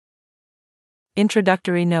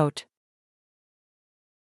Introductory note.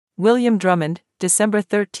 William Drummond, December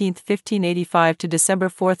 13, 1585 to December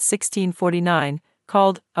 4, 1649,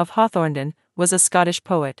 called of Hawthornden, was a Scottish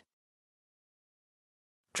poet.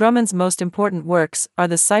 Drummond's most important works are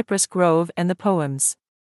The Cypress Grove and the Poems.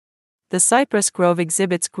 The Cypress Grove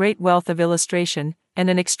exhibits great wealth of illustration and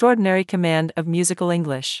an extraordinary command of musical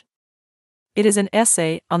English. It is an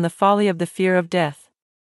essay on the folly of the fear of death.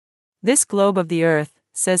 This globe of the earth,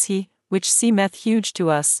 says he, which seemeth huge to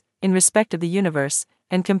us, in respect of the universe,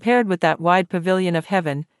 and compared with that wide pavilion of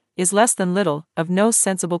heaven, is less than little, of no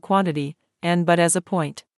sensible quantity, and but as a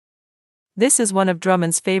point. This is one of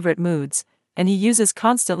Drummond's favorite moods, and he uses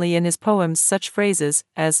constantly in his poems such phrases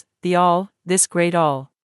as, the all, this great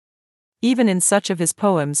all. Even in such of his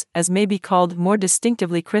poems as may be called more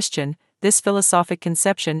distinctively Christian, this philosophic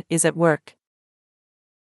conception is at work.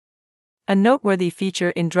 A noteworthy feature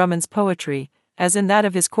in Drummond's poetry, as in that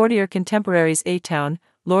of his courtier contemporaries Aytoun,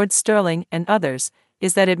 Lord Stirling, and others,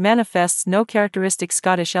 is that it manifests no characteristic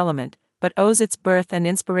Scottish element, but owes its birth and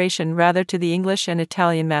inspiration rather to the English and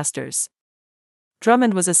Italian masters.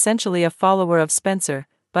 Drummond was essentially a follower of Spenser,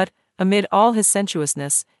 but, amid all his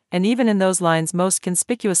sensuousness, and even in those lines most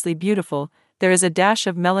conspicuously beautiful, there is a dash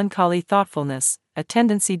of melancholy thoughtfulness, a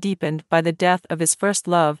tendency deepened by the death of his first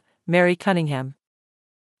love, Mary Cunningham.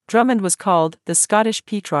 Drummond was called the Scottish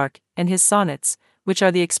Petrarch, and his sonnets, which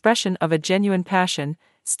are the expression of a genuine passion,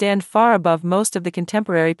 stand far above most of the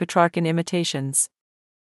contemporary Petrarchan imitations.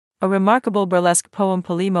 A remarkable burlesque poem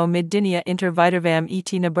Polemo mid Dinia inter Vitervam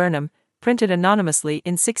et Naburnum, printed anonymously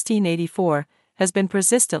in 1684, has been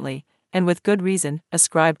persistently, and with good reason,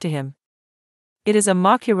 ascribed to him. It is a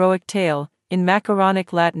mock-heroic tale, in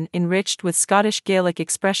macaronic Latin enriched with Scottish Gaelic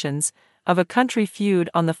expressions, of a country feud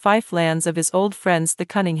on the fief lands of his old friends the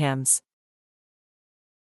Cunninghams.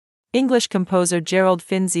 English composer Gerald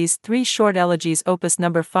Finzi's three short elegies Opus No.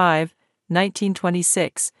 5,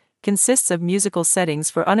 1926, consists of musical settings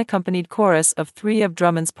for unaccompanied chorus of three of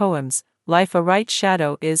Drummond's poems, Life a Right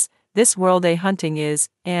Shadow is, This World a Hunting is,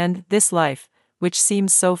 and This Life, which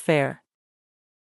Seems So Fair.